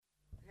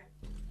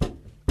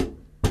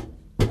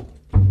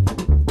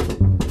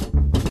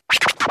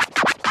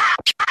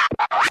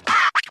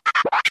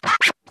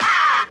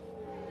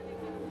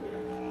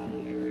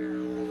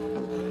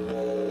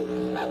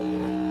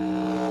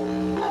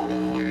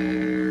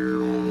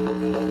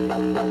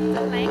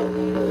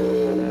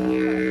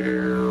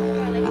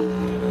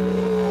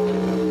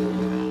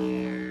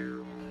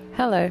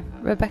Hello,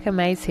 Rebecca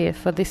Mays here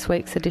for this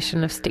week's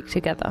edition of Stick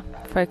Together,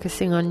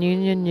 focusing on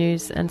union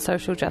news and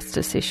social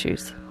justice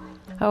issues.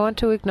 I want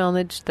to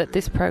acknowledge that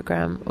this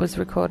program was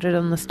recorded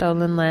on the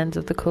stolen lands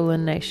of the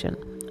Kulin Nation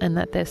and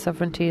that their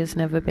sovereignty has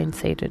never been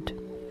ceded.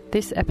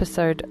 This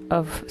episode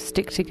of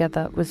Stick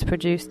Together was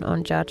produced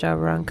on Dja Dja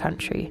Wurrung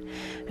country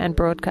and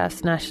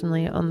broadcast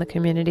nationally on the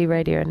Community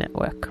Radio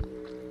Network.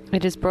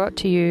 It is brought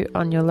to you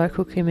on your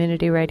local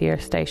community radio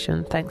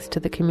station thanks to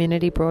the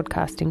Community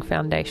Broadcasting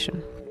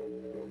Foundation.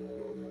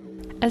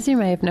 As you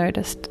may have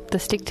noticed, the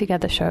Stick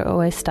Together show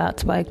always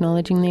starts by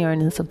acknowledging the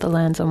owners of the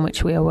lands on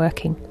which we are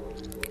working.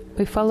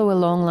 We follow a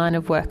long line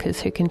of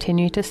workers who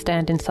continue to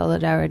stand in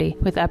solidarity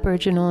with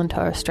Aboriginal and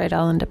Torres Strait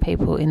Islander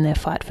people in their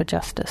fight for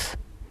justice.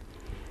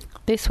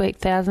 This week,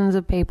 thousands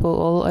of people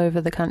all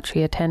over the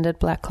country attended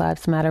Black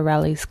Lives Matter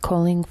rallies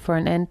calling for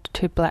an end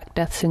to black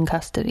deaths in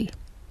custody.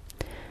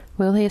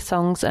 We'll hear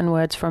songs and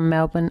words from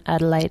Melbourne,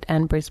 Adelaide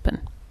and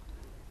Brisbane.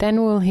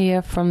 Then we'll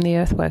hear from the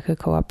Earthworker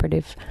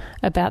Cooperative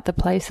about the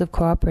place of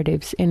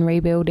cooperatives in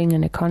rebuilding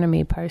an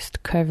economy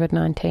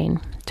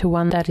post-COVID-19 to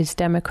one that is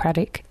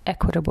democratic,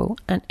 equitable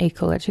and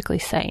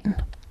ecologically sane.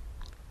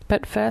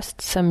 But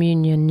first, some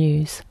union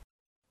news.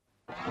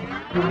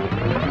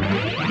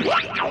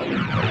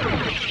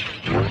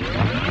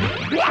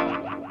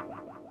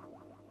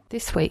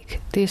 This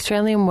week, the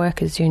Australian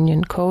Workers'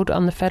 Union called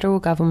on the federal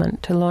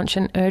government to launch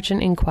an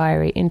urgent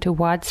inquiry into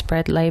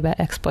widespread labour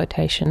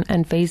exploitation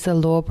and visa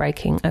law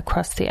breaking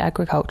across the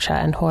agriculture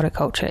and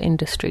horticulture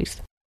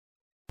industries.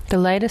 The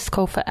latest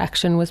call for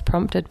action was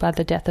prompted by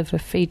the death of a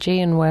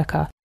Fijian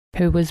worker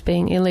who was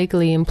being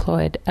illegally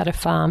employed at a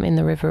farm in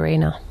the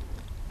Riverina.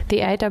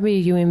 The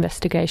AWU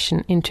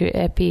investigation into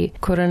Epi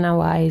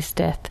Kuranawai's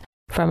death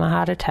from a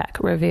heart attack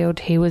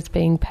revealed he was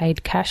being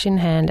paid cash in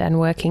hand and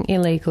working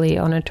illegally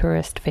on a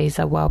tourist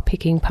visa while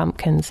picking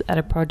pumpkins at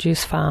a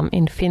produce farm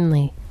in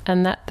Finley,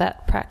 and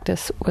that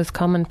practice was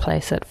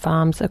commonplace at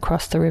farms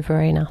across the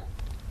Riverina.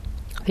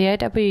 The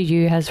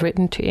AWU has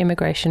written to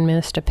Immigration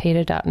Minister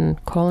Peter Dutton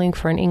calling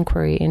for an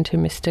inquiry into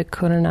Mr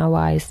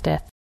Kuranawai's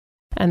death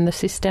and the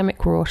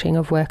systemic rorting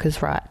of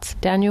workers' rights.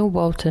 Daniel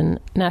Walton,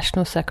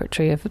 National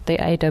Secretary of the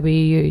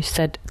AWU,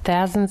 said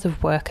thousands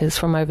of workers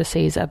from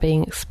overseas are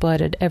being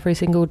exploited every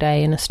single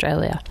day in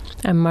Australia,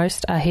 and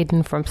most are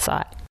hidden from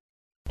sight.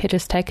 It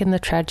has taken the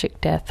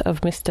tragic death of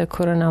Mr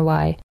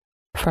Kuranawai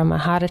from a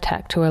heart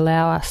attack to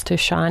allow us to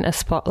shine a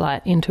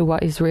spotlight into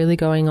what is really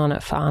going on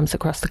at farms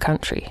across the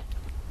country.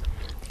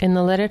 In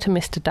the letter to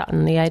Mr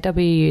Dutton, the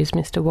AWU's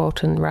Mr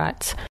Walton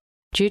writes,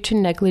 "Due to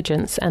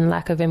negligence and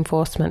lack of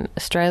enforcement,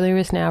 Australia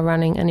is now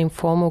running an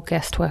informal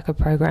guest worker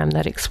program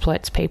that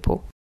exploits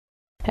people.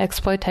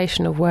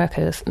 Exploitation of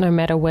workers, no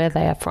matter where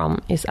they are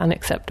from, is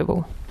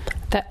unacceptable.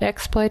 That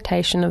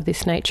exploitation of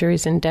this nature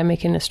is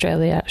endemic in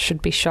Australia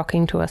should be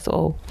shocking to us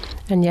all,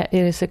 and yet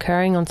it is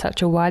occurring on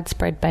such a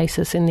widespread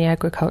basis in the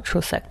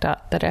agricultural sector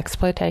that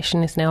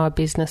exploitation is now a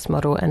business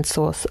model and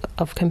source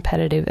of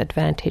competitive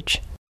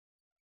advantage.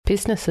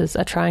 Businesses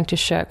are trying to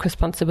shirk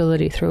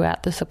responsibility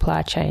throughout the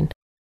supply chain,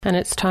 and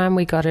it's time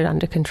we got it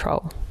under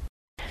control."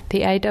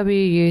 The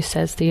AWU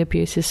says the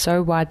abuse is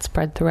so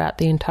widespread throughout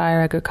the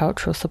entire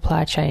agricultural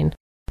supply chain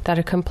that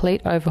a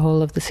complete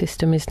overhaul of the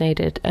system is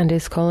needed and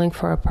is calling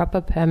for a proper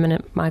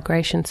permanent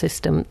migration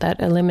system that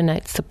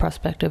eliminates the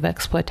prospect of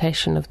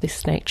exploitation of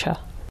this nature.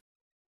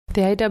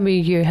 The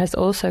AWU has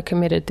also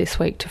committed this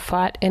week to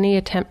fight any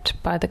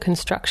attempt by the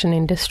construction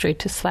industry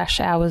to slash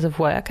hours of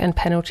work and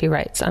penalty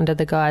rates under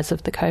the guise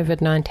of the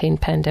COVID-19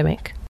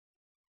 pandemic.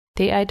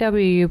 The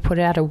AWU put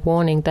out a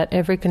warning that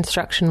every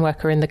construction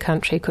worker in the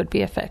country could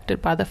be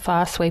affected by the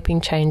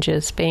far-sweeping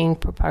changes being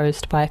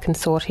proposed by a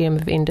consortium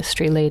of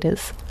industry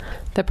leaders.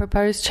 The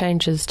proposed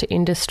changes to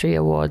industry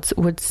awards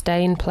would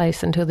stay in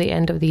place until the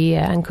end of the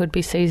year and could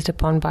be seized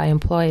upon by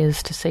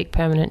employers to seek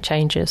permanent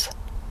changes.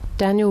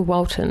 Daniel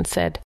Walton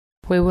said,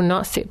 "We will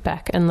not sit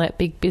back and let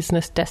big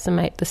business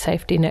decimate the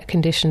safety net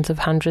conditions of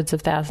hundreds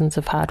of thousands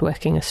of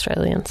hard-working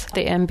Australians.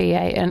 The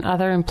MBA and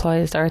other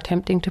employers are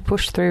attempting to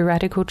push through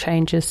radical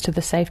changes to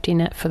the safety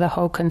net for the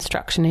whole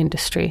construction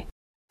industry,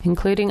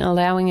 including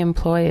allowing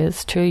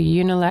employers to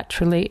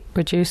unilaterally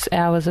reduce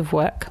hours of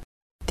work,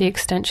 the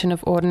extension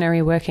of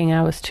ordinary working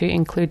hours to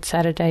include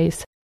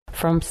Saturdays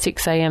from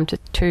 6 a.m. to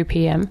 2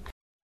 p.m,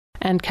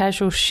 and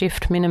casual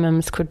shift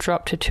minimums could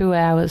drop to 2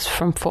 hours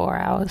from 4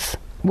 hours.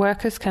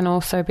 Workers can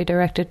also be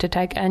directed to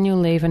take annual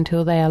leave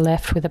until they are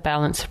left with a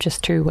balance of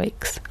just 2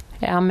 weeks.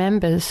 Our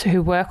members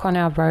who work on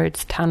our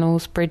roads,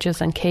 tunnels,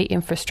 bridges and key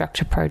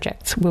infrastructure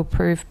projects will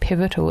prove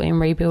pivotal in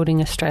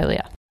rebuilding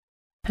Australia.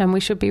 And we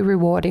should be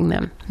rewarding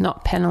them,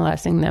 not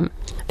penalising them.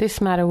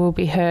 This matter will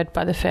be heard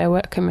by the Fair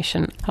Work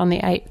Commission on the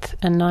 8th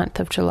and 9th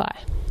of July.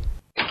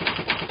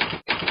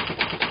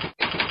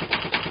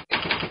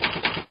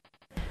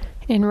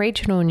 In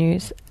regional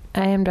news,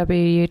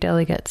 AMWU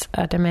delegates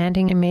are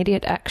demanding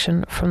immediate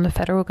action from the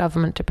federal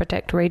government to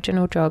protect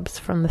regional jobs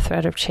from the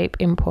threat of cheap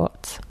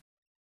imports.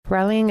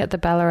 Rallying at the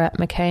Ballarat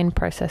McCain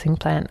processing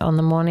plant on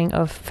the morning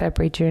of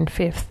June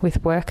 5th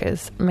with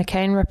workers,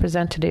 McCain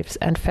representatives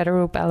and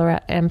federal Ballarat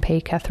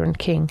MP Catherine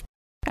King,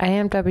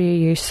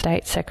 AMWU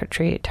State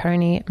Secretary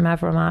Tony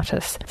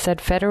Mavromatis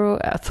said federal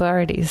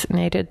authorities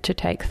needed to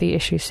take the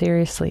issue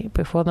seriously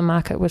before the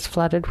market was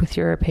flooded with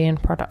European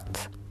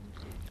products.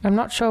 I'm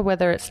not sure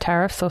whether it's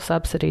tariffs or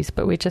subsidies,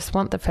 but we just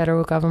want the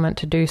federal government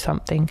to do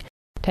something,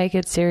 take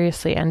it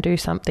seriously and do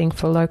something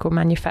for local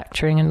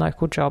manufacturing and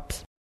local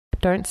jobs.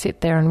 Don't sit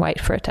there and wait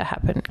for it to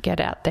happen. Get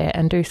out there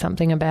and do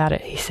something about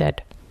it, he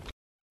said.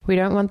 We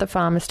don't want the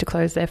farmers to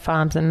close their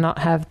farms and not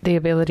have the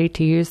ability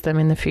to use them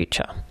in the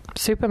future.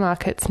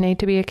 Supermarkets need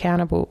to be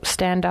accountable,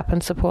 stand up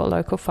and support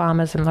local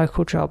farmers and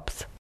local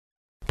jobs.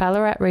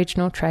 Ballarat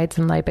Regional Trades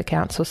and Labour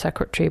Council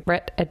Secretary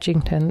Brett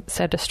Edgington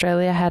said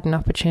Australia had an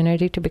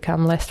opportunity to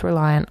become less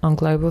reliant on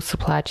global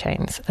supply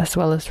chains, as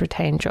well as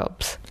retain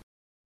jobs.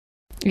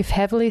 If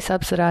heavily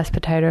subsidised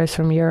potatoes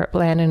from Europe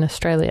land in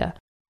Australia,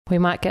 we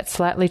might get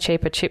slightly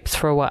cheaper chips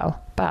for a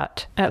while,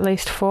 but at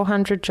least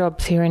 400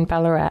 jobs here in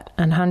Ballarat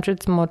and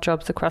hundreds more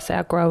jobs across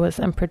our growers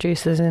and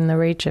producers in the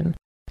region,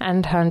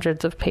 and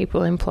hundreds of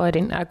people employed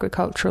in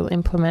agricultural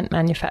implement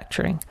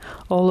manufacturing.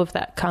 All of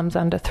that comes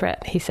under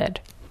threat, he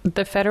said.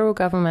 The federal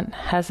government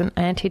has an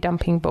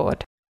anti-dumping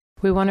board.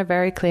 We want a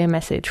very clear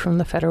message from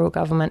the federal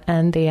government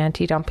and the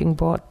anti-dumping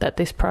board that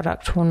this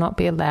product will not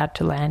be allowed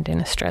to land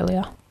in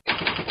Australia.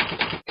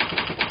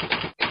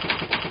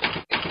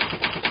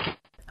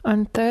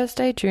 On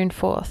Thursday, June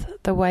 4th,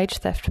 the wage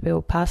theft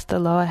bill passed the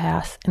lower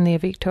house in the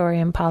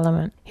Victorian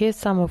Parliament. Here's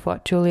some of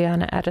what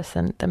Juliana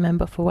Addison, the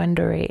member for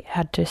Wendouree,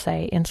 had to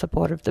say in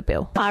support of the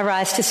bill. I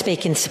rise to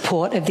speak in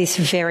support of this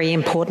very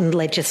important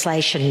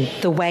legislation,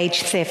 the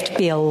Wage Theft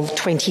Bill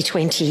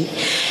 2020,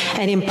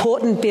 an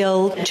important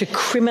bill to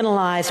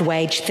criminalise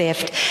wage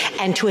theft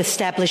and to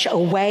establish a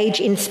wage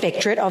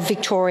inspectorate of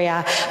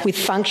Victoria with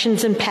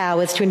functions and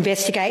powers to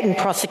investigate and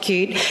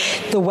prosecute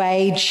the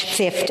wage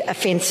theft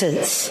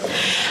offences.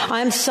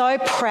 I am so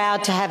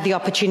proud to have the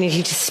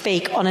opportunity to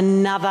speak on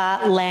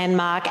another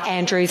landmark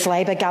Andrews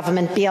Labor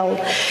government bill,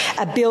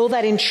 a bill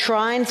that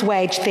enshrines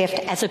wage theft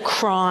as a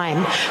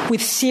crime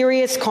with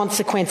serious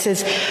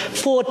consequences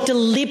for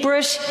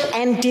deliberate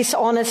and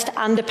dishonest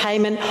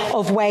underpayment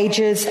of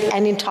wages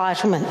and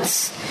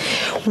entitlements.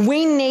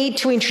 We need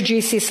to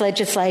introduce this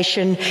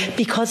legislation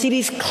because it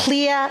is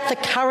clear the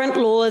current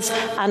laws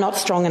are not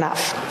strong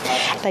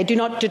enough. They do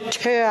not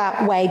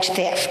deter wage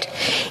theft.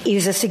 It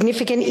is a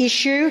significant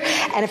issue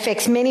and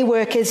affects many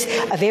workers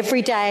of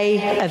every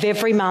day, of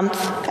every month,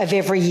 of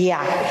every year.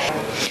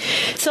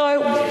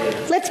 So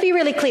let's be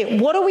really clear.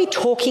 What are we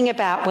talking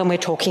about when we're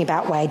talking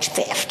about wage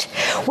theft?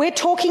 We're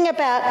talking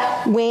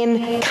about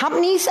when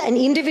companies and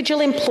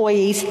individual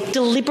employees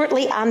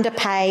deliberately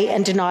underpay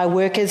and deny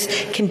workers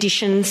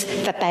conditions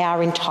that they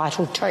are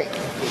entitled to.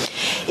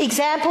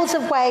 Examples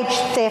of wage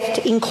theft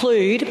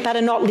include, but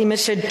are not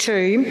limited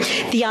to,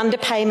 the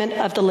underpayment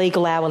of the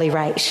legal hourly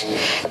rate,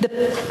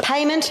 the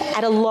payment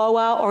at a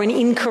lower or an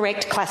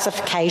incorrect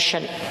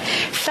classification,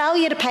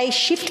 failure to pay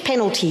shift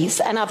penalties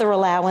and other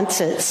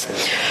allowances,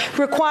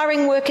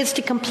 requiring workers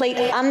to complete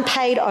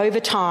unpaid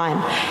overtime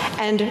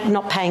and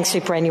not paying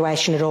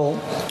superannuation at all.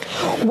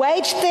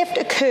 Wage theft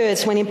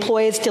occurs when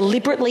employers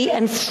deliberately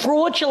and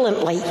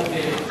fraudulently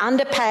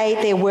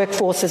underpay their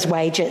workforce's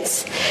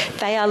wages.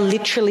 They are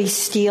literally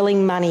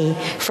stealing money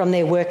from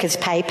their workers'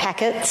 pay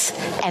packets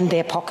and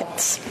their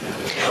pockets.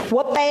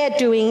 What they are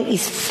doing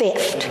is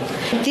theft.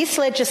 This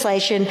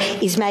legislation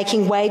is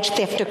making wage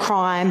theft a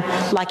crime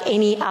like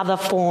any other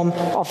form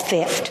of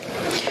theft.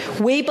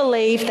 We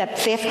believe that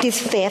theft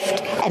is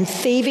theft and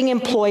thieving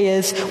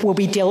employers will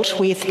be dealt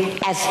with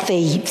as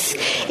thieves,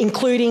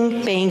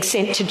 including being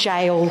sent to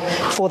jail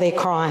for their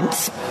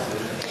crimes.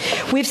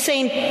 We've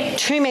seen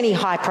too many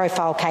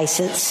high-profile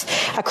cases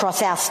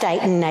across our state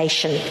and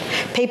nation.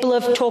 People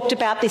have talked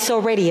about this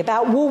already,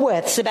 about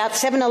Woolworths, about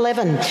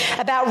 7-Eleven,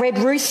 about Red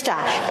Rooster,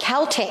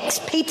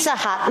 Caltex, Pizza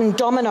Hut and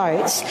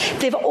Domino's.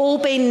 They've all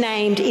been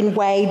named in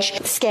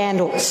wage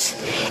scandals.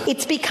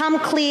 It's become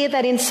clear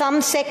that in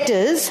some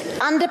sectors,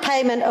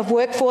 underpayment of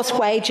workforce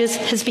wages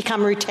has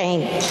become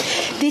routine.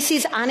 This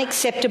is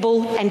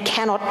unacceptable and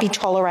cannot be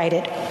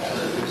tolerated.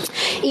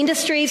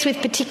 Industries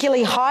with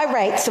particularly high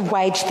rates of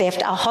wage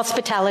theft are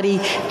hospitality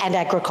and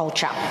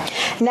agriculture.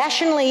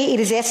 Nationally, it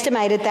is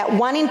estimated that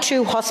 1 in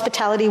 2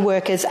 hospitality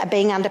workers are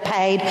being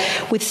underpaid,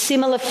 with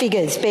similar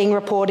figures being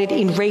reported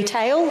in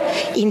retail,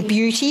 in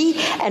beauty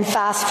and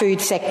fast food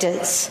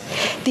sectors.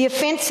 The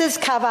offences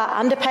cover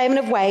underpayment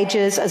of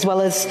wages as well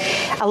as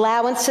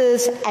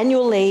allowances,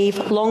 annual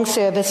leave, long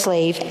service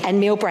leave and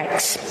meal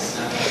breaks.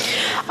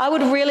 I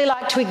would really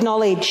like to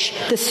acknowledge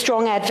the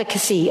strong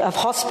advocacy of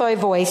Hospo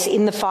Voice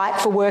in the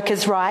fight for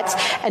workers' rights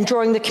and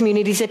drawing the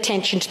community's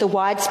attention to the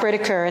widespread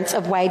occurrence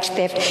of wage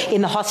theft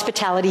in the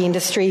hospitality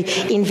industry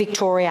in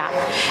Victoria,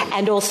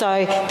 and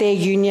also their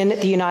union,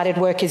 the United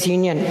Workers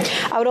Union.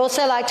 I would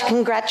also like to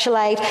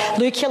congratulate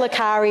Lucia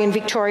Lakari and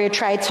Victoria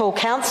Trades Hall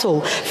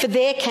Council for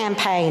their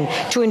campaign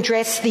to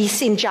address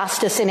this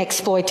injustice and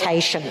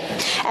exploitation,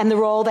 and the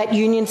role that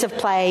unions have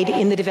played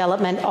in the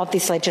development of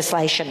this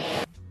legislation.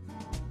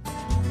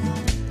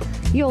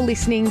 You're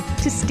listening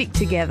to Stick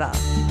Together,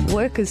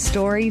 workers'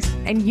 stories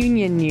and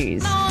union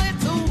news. No,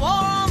 it's a war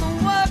on the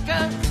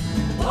workers.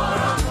 War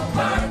on the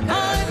workers.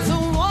 No, it's a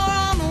war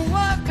on the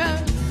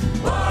workers.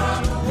 War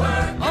on the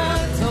workers.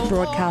 Oh, it's a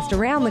Broadcast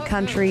around the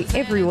country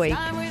every week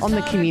on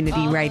the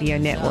Community Radio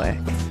Network.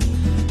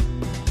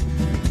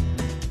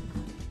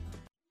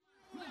 Black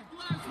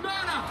Lives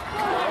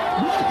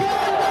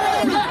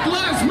Matter! Black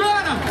Lives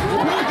Matter!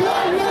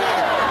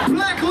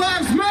 Black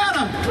Lives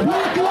Matter!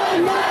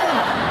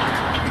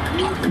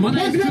 My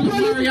name is Philip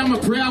Murray. I'm a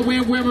proud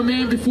Wamwamma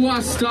man. Before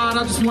I start,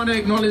 I just want to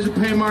acknowledge and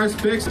pay my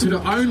respects to the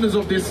owners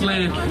of this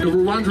land, the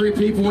Wurundjeri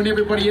people and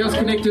everybody else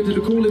connected to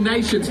the Kulin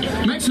Nations.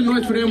 Make some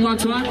noise for them one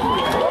time.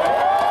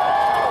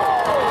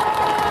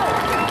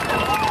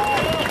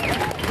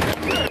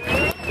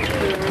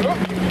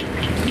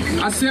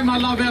 I send my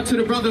love out to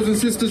the brothers and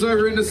sisters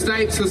over in the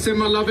States. I send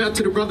my love out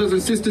to the brothers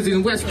and sisters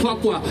in West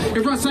Papua.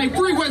 Everyone say,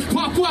 free West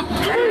Papua!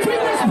 Free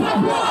West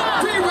Papua!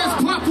 Free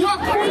West Papua!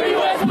 Free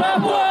West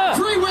Papua!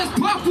 Free West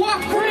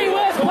Papua! Free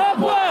West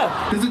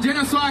Papua! There's a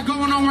genocide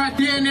going on right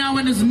there now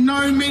and there's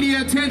no media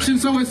attention,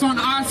 so it's on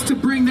us to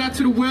bring that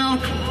to the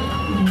world.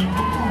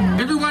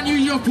 Everyone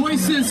use your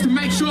voices to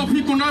make sure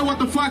people know what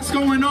the fuck's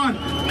going on.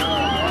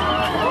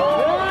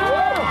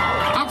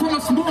 I'm from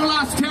a small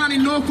ass town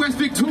in northwest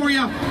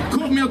Victoria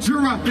called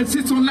Mildura that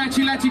sits on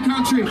Lachi Lachi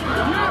country.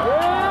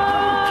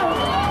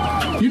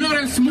 You know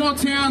those small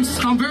towns,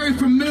 I'm very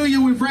familiar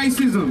with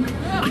racism.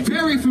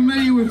 Very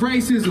familiar with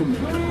racism.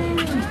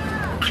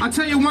 I'll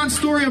tell you one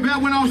story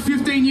about when I was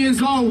 15 years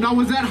old. I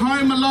was at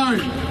home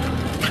alone.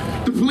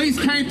 The police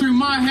came through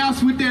my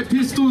house with their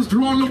pistols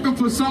drawn looking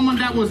for someone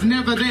that was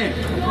never there.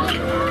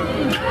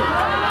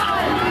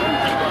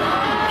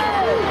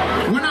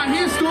 When I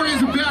hear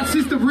stories about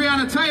Sister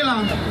Breonna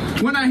Taylor,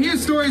 when I hear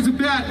stories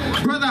about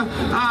Brother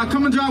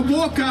Kamanjai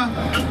Walker,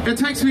 it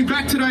takes me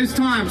back to those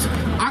times.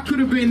 I could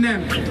have been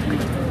them.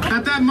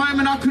 At that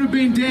moment, I could have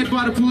been dead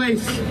by the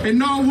police, and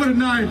no one would have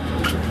known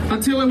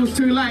until it was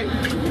too late.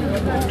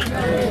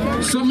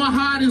 So my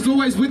heart is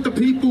always with the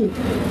people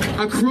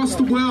across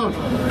the world.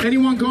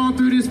 Anyone going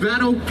through this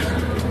battle,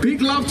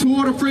 big love to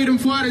all the freedom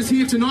fighters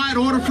here tonight,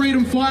 all the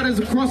freedom fighters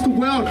across the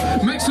world.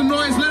 Make some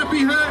noise, let it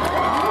be heard.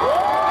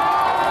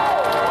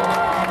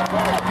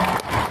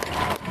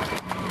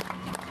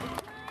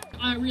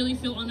 I really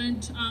feel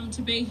honoured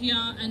to be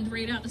here and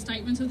read out the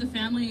statements of the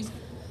families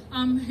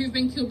who've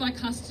been killed by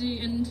custody,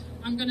 and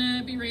I'm going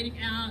to be reading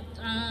out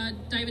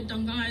David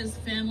Dungai's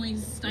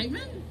family's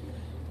statement.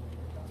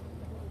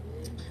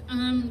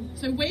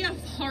 So we are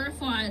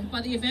horrified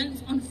by the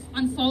events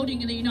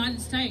unfolding in the United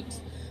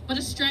States, but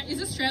is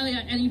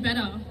Australia any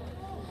better?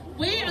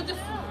 We are the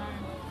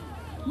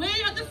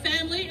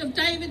family of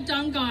David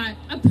Dungai,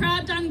 a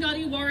proud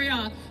Dunghutti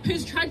warrior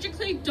who's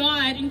tragically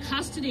died in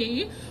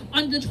custody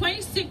on the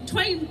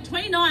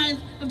 29th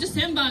of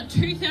December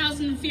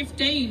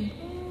 2015.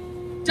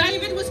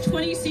 David was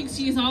 26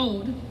 years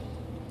old.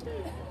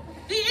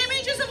 The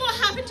images of what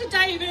happened to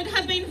David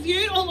have been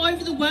viewed all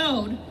over the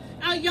world.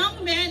 Our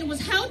young man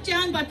was held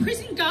down by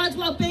prison guards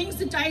while being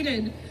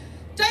sedated.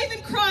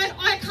 David cried,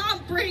 "I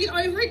can't breathe,"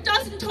 over a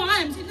dozen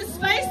times in the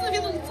space of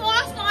the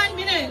last 9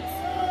 minutes.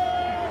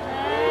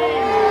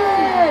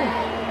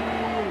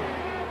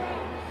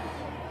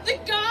 The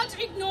guards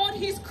ignored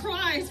his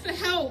cries for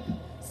help.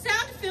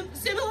 Sound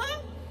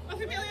similar or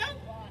familiar?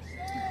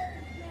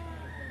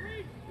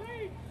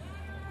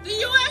 The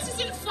US is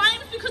in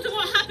flames because of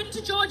what happened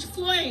to George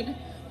Floyd.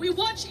 We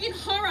watch in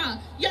horror,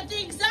 yet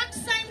the exact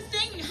same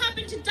thing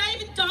happened to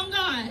David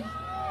Dungai.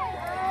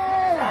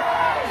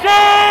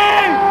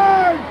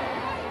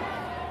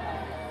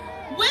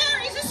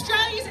 Where is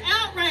Australia's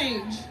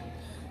outrage?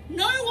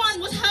 No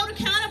one was held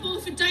accountable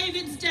for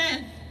David's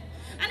death,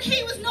 and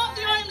he was not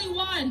the only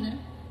one.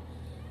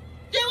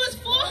 There was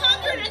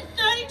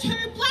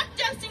 432 black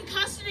deaths in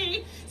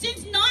custody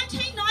since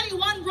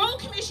 1991 Royal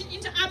Commission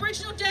into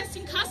Aboriginal deaths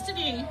in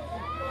custody.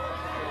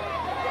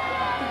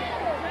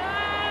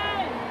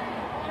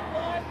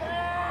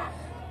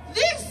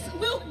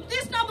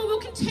 This number will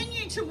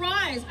continue to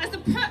rise as the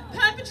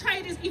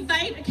perpetrators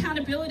evade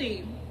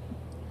accountability.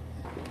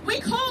 We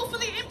call for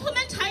the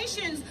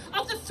implementations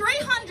of the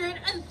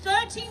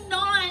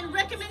 339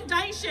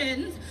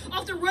 recommendations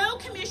of the Royal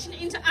Commission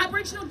into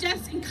Aboriginal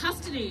deaths in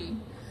custody.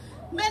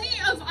 Many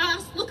of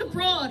us look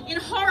abroad in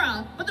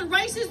horror, but the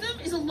racism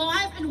is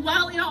alive and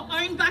well in our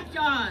own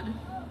backyard.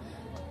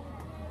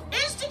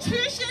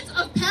 Institutions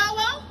of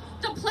power,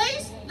 the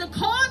police, the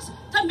courts,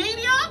 the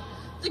media,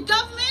 the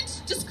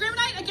government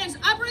discriminate against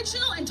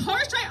Aboriginal and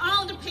Torres Strait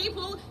Islander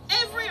people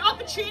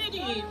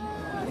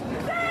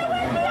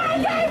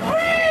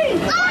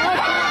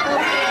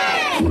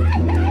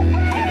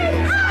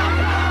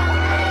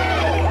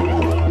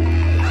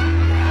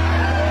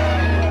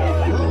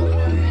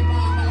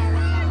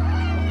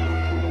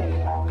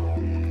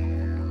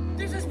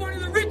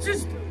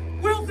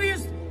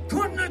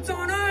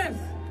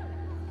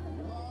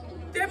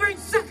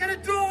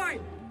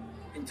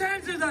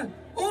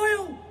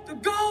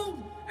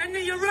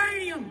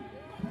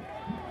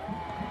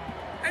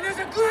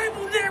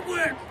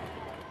network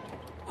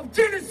of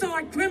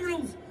genocide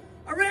criminals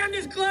around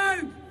this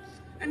globe,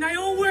 and they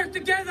all work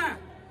together.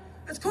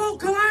 It's called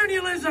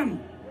colonialism.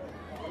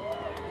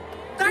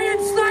 They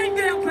enslaved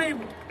our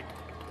people.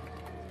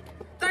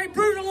 They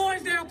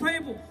brutalised our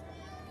people.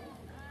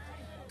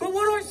 But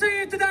what I see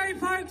here today,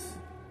 folks,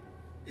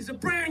 is a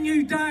brand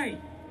new day.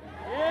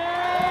 I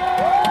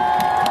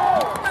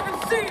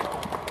can see it.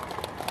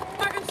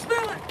 I can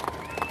smell it.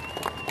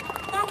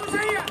 I was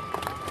here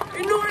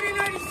in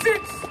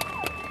 1986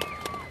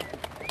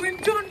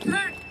 when John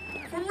Pack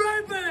from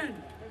Roebourne,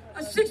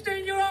 a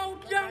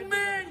 16-year-old young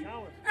man,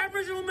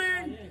 Aboriginal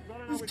man,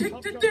 was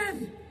kicked to death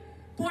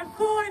by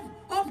 5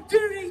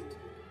 off-duty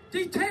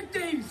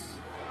detectives.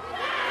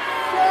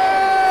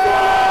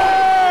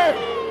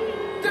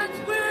 That's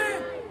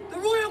where the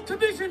Royal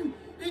Commission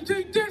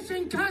into Deaths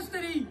in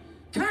Custody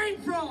came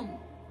from.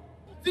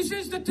 This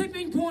is the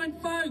tipping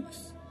point,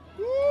 folks.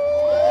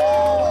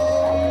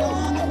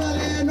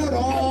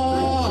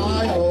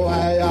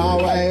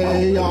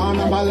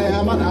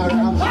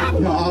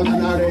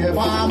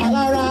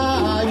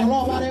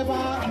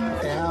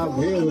 Our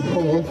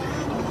beautiful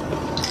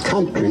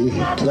country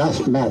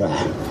does matter,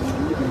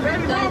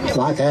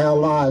 like our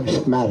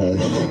lives matter.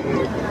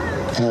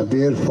 Our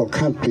beautiful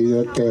country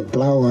that they're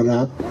blowing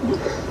up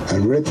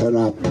and ripping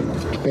up.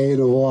 It's been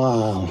a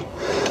while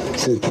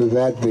since we've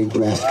had big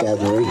mass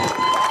gathering.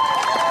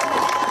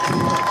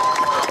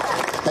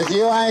 But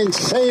you ain't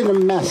seen a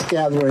mass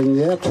gathering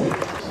yet.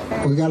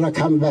 We're going to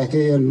come back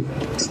here and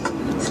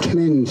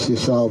cleanse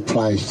this old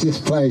place. This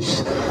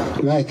place,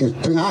 make it.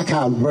 I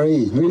can't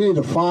breathe. We need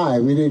a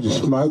fire. We need to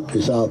smoke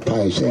this old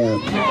place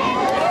out.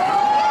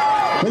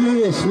 We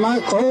need to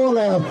smoke all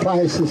our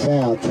places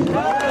out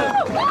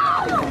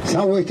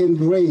so we can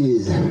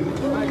breathe.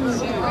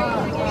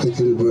 We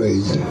can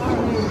breathe.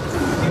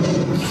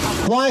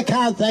 Why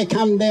can't they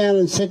come down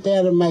and sit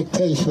down and make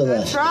peace with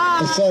us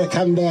instead of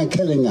come down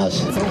killing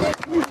us?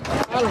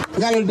 We're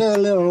going to do a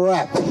little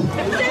rap.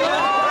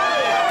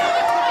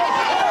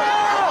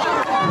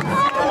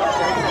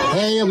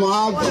 Hey, you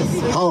mob.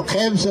 Oh,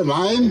 Kev's the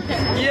name.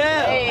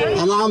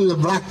 Yeah. And I'm the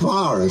Black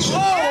Virus.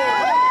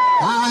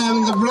 I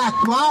am the Black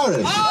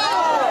Virus.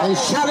 And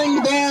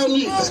shutting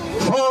down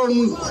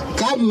foreign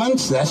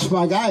governments, that's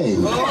my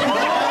game. And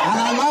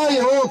I know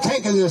you're all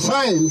taking the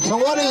same, so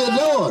what are you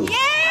doing?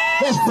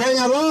 Let's bring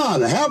it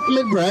on. Help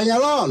me bring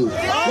it on.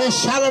 Let's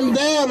shut them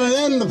down and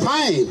end the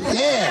pain.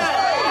 Yeah.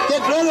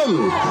 Get rid of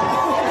them.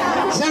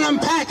 Send them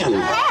packing.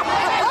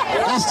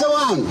 That's the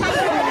one.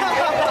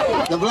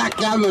 The black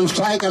government's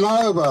taken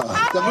over.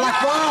 The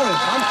Black Virus.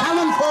 I'm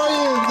coming for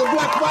you. The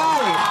Black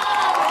Virus.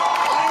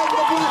 I'm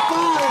the Black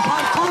Virus.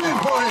 I'm coming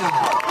for you.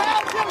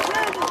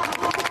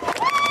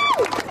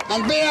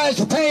 And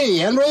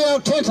BHP and Rio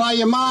Tinto,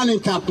 your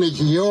mining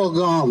companies, you're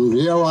gone.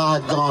 You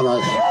are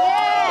gone.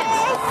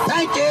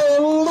 Thank you.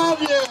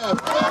 Love you.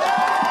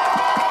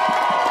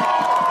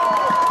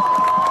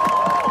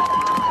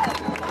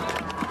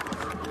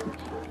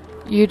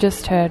 You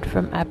just heard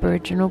from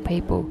Aboriginal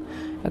people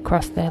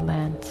across their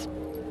lands.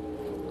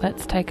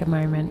 Let's take a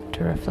moment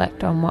to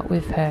reflect on what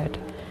we've heard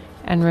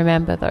and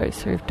remember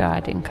those who've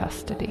died in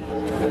custody.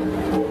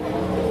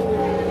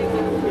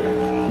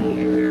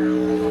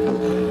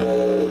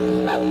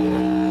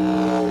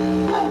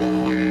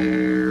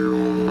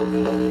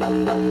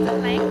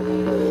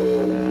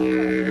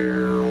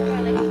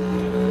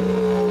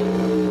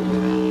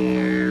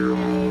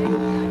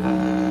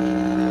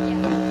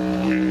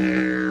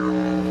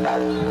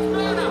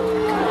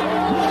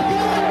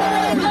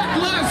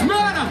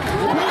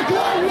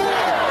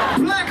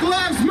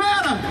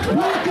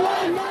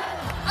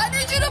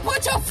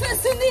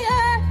 In the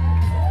air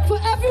for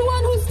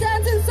everyone who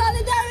stands in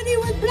solidarity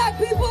with black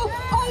people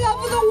all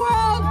over the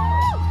world,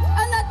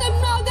 and let them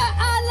know that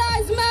our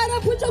lives matter.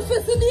 Put your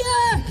fists in the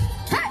air.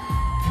 Hey,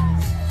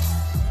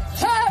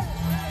 hey,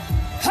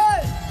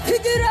 hey!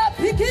 Pick it up,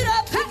 pick it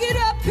up, pick it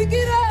up, pick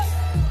it up.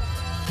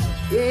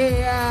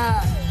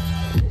 Yeah.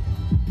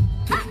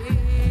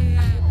 Hey.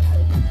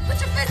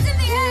 Put your fists in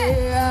the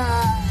air.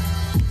 Yeah.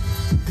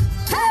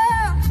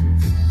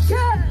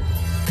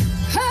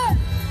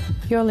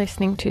 You're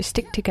listening to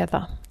Stick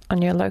Together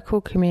on your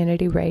local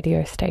community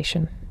radio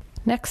station.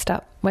 Next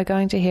up, we're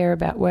going to hear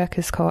about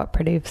workers'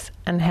 cooperatives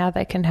and how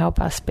they can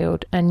help us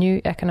build a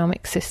new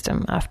economic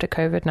system after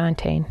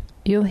COVID-19.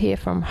 You'll hear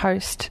from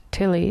host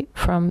Tilly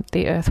from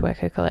the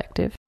Earthworker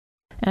Collective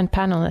and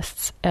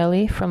panellists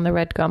Ellie from the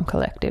Red Gum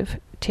Collective,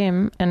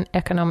 Tim, an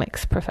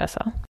economics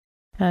professor,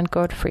 and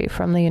Godfrey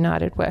from the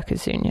United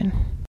Workers Union.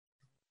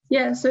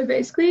 Yeah, so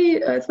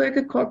basically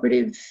Earthworker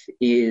Cooperative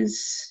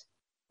is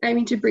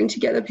aiming to bring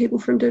together people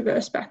from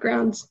diverse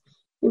backgrounds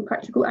in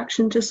practical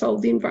action to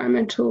solve the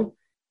environmental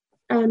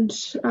and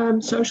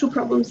social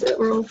problems that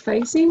we're all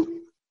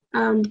facing.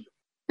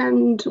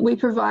 And we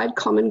provide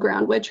common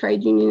ground where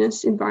trade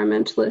unionists,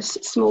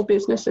 environmentalists, small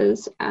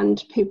businesses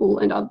and people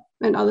and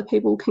other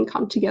people can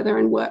come together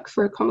and work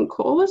for a common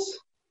cause.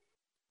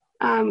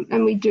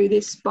 And we do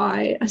this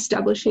by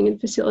establishing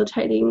and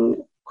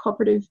facilitating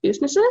cooperative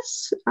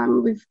businesses.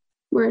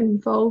 We're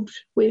involved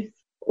with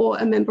or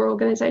a member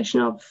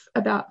organisation of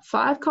about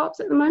 5 co-ops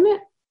at the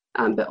moment,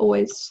 but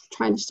always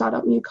trying to start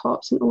up new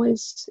co-ops and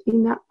always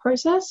in that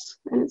process,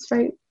 and it's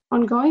very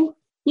ongoing.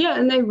 Yeah,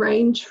 and they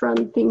range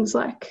from things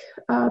like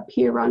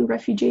peer-run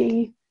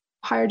refugee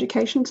higher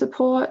education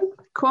support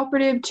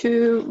cooperative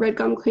to Red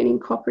Gum Cleaning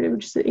Cooperative,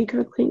 which is an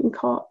eco-cleaning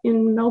co-op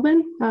in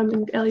Melbourne,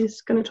 and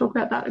Ellie's going to talk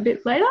about that a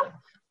bit later.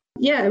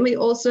 Yeah, and we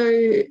also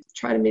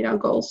try to meet our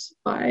goals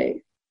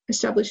by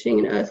establishing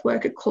an earth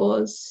worker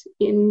clause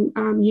in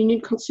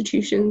union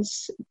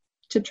constitutions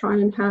to try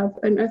and have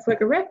an earth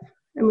worker rep,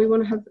 and we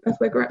want to have earth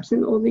worker reps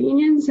in all the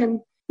unions,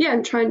 and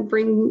try and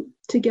bring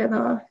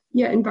together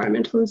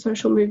environmental and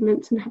social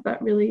movements and have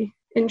that really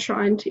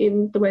enshrined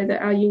in the way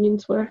that our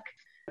unions work.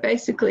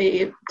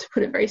 Basically, to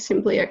put it very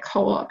simply, a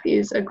co-op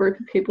is a group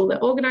of people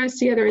that organise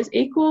together as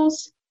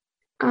equals.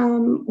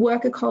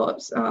 Worker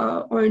co-ops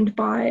are owned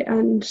by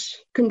and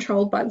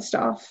controlled by the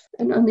staff,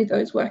 and only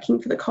those working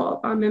for the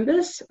co-op are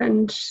members,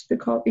 and the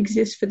co-op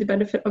exists for the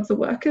benefit of the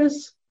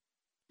workers.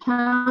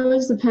 How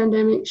is the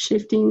pandemic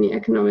shifting the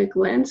economic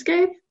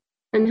landscape,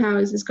 and how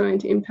is this going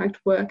to impact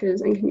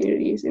workers and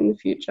communities in the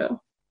future?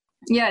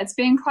 Yeah, it's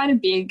been quite a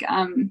big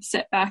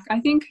setback,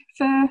 I think,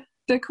 for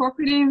the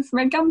cooperative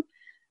Red Gum.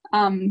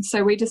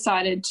 So we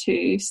decided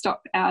to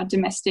stop our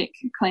domestic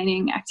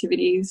cleaning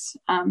activities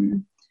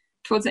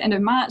towards the end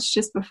of March,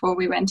 just before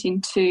we went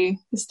into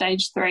the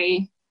stage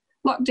 3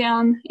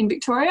 lockdown in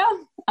Victoria,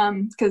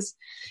 because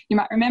you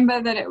might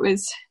remember that it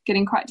was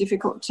getting quite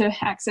difficult to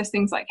access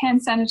things like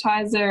hand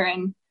sanitizer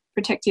and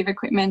protective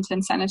equipment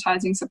and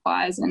sanitising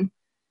supplies and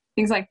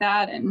things like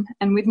that. And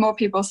with more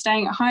people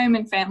staying at home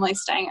and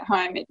families staying at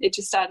home, it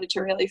just started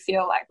to really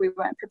feel like we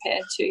weren't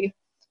prepared to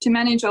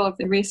manage all of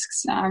the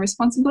risks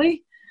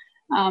responsibly.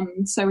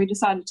 So we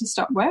decided to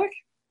stop work.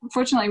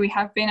 Fortunately, we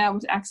have been able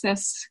to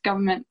access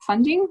government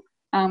funding,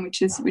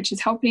 which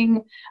is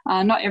helping.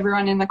 Not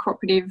everyone in the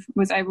cooperative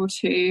was able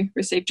to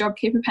receive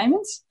JobKeeper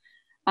payments,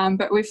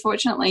 but we've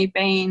fortunately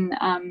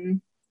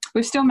been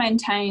we've still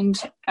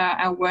maintained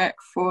our work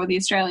for the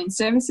Australian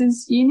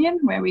Services Union,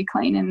 where we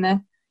clean in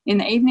the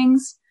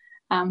evenings,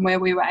 where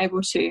we were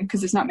able to,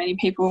 because there's not many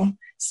people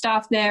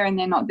staff there and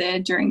they're not there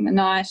during the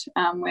night,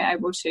 we're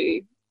able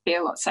to be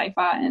a lot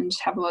safer and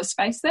have a lot of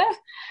space there.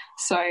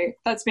 So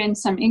that's been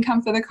some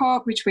income for the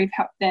co-op, which we've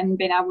then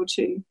been able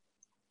to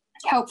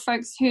help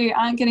folks who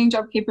aren't getting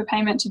JobKeeper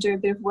payment to do a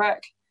bit of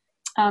work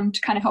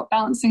to kind of help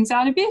balance things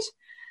out a bit.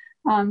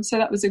 So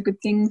that was a good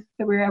thing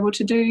that we were able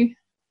to do.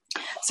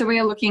 So we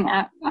are looking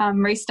at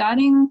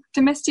restarting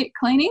domestic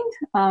cleaning,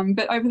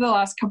 but over the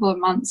last couple of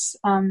months,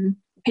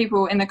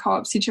 people in the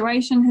co-op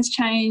situation has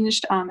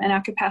changed, and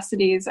our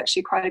capacity is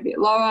actually quite a bit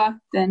lower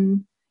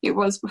than it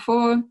was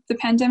before the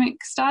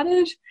pandemic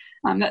started.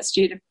 That's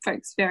due to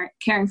folks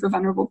caring for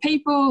vulnerable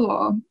people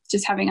or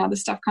just having other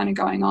stuff kind of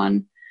going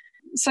on.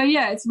 So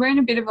we're in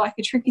a bit of like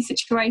a tricky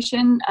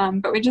situation,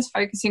 but we're just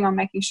focusing on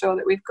making sure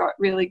that we've got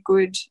really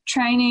good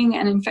training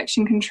and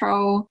infection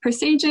control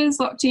procedures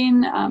locked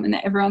in, and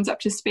that everyone's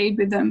up to speed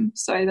with them,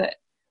 so that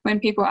when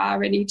people are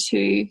ready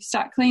to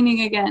start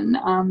cleaning again,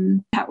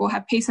 we'll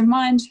have peace of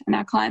mind and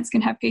our clients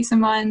can have peace of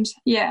mind.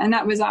 Yeah, and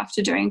that was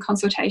after doing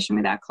consultation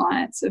with our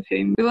clients, of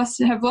whom we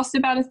have lost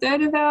about a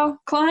third of our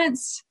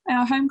clients,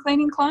 our home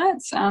cleaning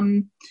clients,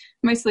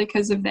 mostly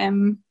because of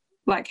them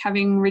like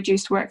having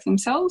reduced work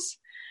themselves.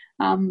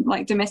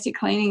 Like domestic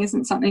cleaning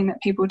isn't something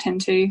that people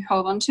tend to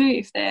hold on to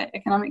if their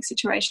economic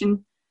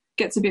situation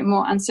gets a bit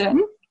more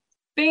uncertain.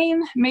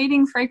 Been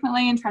meeting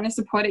frequently and trying to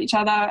support each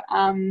other.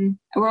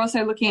 We're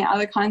also looking at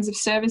other kinds of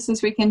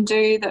services we can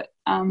do that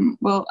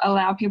will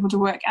allow people to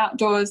work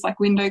outdoors, like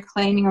window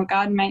cleaning or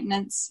garden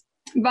maintenance.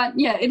 But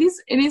it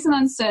is an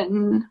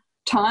uncertain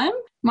time.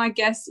 My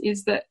guess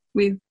is that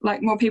with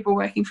like more people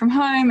working from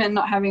home and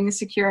not having a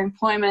secure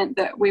employment,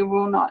 that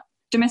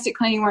domestic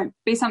cleaning won't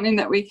be something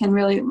that we can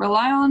really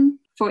rely on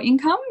for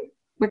income.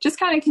 We're just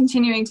kind of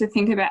continuing to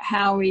think about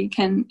how we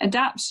can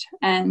adapt,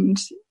 and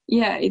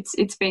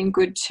it's been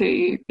good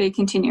to be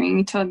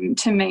continuing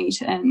to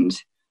meet and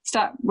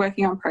start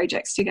working on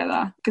projects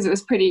together, because it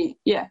was pretty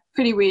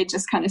weird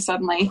just kind of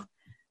suddenly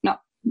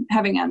not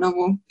having our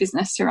normal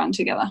business to run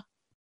together.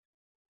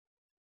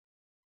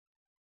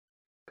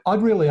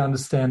 I'd really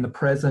understand the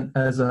present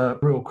as a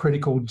real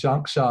critical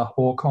juncture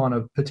or kind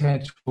of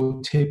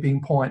potential tipping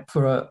point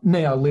for a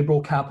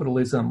neoliberal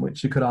capitalism,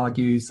 which you could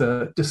argue is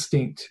a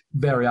distinct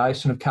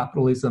variation of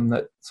capitalism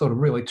that sort of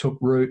really took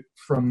root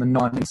from the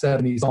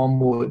 1970s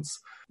onwards.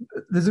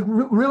 There's a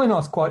really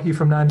nice quote here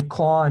from Naomi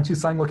Klein.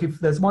 She's saying, look,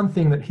 if there's one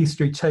thing that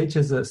history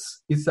teaches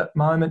us, is that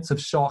moments of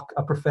shock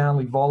are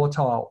profoundly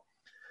volatile.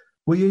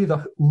 We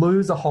either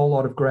lose a whole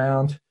lot of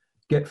ground,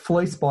 get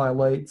fleeced by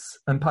elites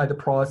and pay the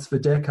price for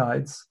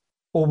decades,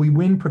 or we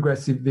win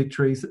progressive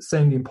victories that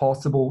seemed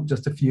impossible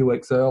just a few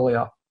weeks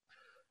earlier.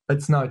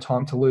 It's no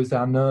time to lose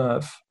our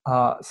nerve.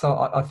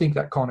 So I think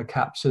that kind of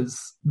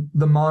captures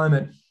the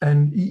moment.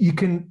 And you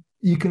can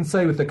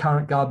see with the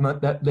current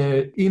government that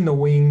they're in the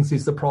wings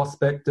is the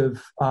prospect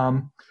of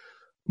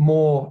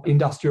more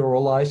industrial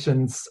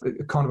relations,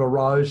 kind of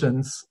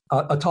erosions,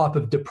 a type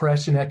of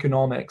depression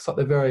economics. Like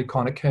they're very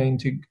kind of keen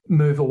to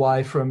move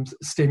away from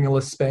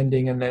stimulus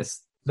spending, and there's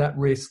that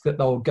risk that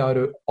they'll go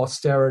to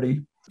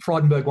austerity.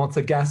 Frydenberg wants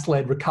a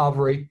gas-led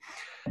recovery.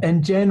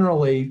 And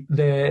generally,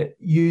 they're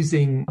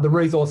using the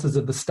resources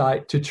of the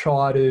state to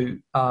try to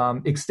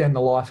extend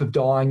the life of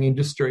dying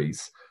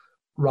industries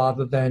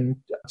rather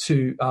than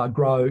to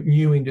grow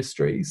new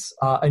industries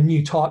and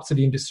new types of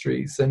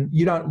industries. And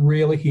you don't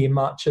really hear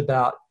much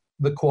about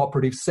the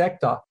cooperative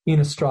sector in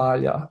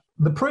Australia.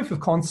 The proof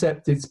of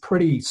concept is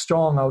pretty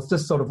strong. I was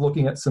just sort of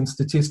looking at some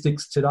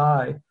statistics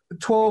today.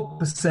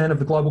 12% of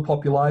the global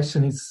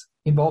population is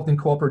involved in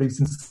cooperatives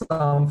in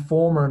some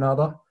form or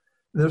another.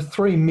 There are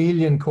 3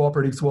 million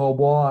cooperatives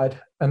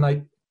worldwide, and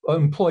they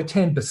employ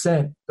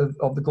 10%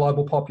 of the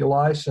global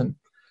population.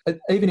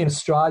 Even in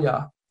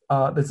Australia,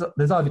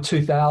 there's over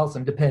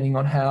 2,000, depending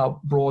on how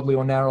broadly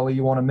or narrowly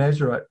you want to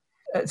measure it.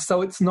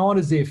 So it's not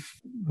as if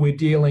we're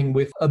dealing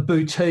with a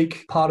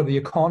boutique part of the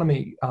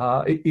economy.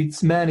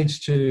 It's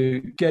managed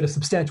to get a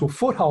substantial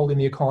foothold in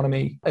the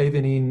economy,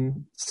 even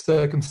in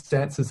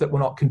circumstances that were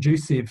not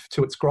conducive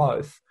to its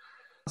growth.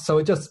 So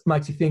it just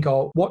makes you think,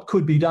 what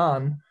could be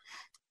done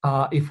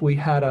if we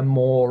had a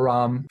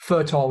more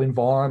fertile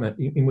environment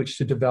in which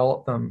to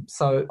develop them.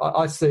 So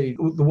I see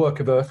the work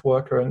of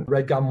Earthworker and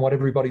Red Gum, what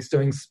everybody's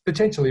doing, is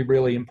potentially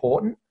really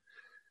important.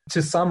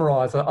 To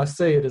summarise, I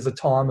see it as a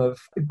time of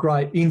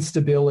great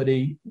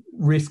instability,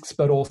 risks,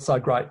 but also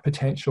great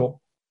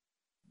potential.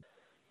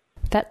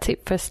 That's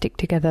it for Stick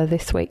Together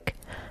this week.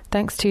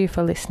 Thanks to you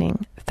for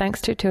listening. Thanks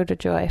to Tilda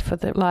Joy for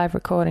the live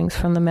recordings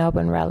from the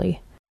Melbourne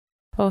Rally.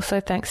 Also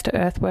thanks to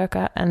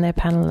Earthworker and their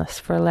panellists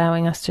for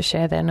allowing us to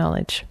share their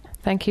knowledge.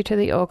 Thank you to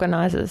the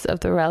organisers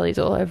of the rallies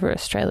all over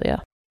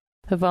Australia,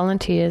 the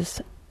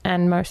volunteers,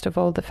 and most of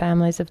all the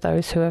families of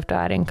those who have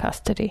died in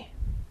custody.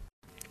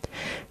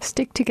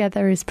 Stick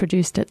Together is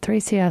produced at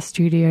 3CR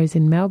Studios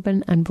in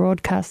Melbourne and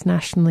broadcast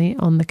nationally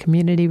on the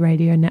Community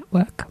Radio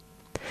Network.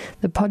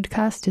 The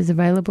podcast is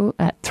available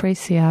at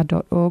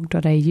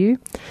 3cr.org.au,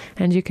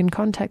 and you can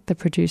contact the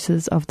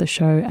producers of the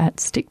show at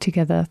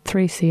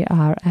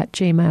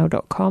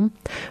sticktogether3cr@gmail.com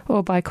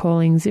or by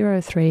calling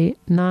 03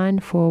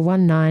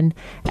 9419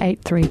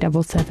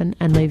 8377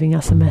 and leaving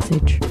us a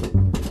message.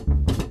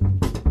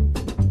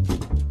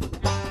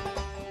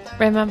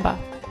 Remember,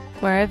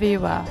 wherever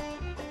you are,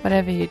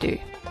 whatever you do,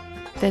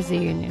 there's a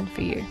union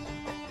for you.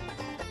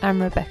 I'm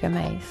Rebecca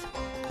Mays.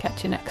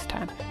 Catch you next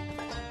time.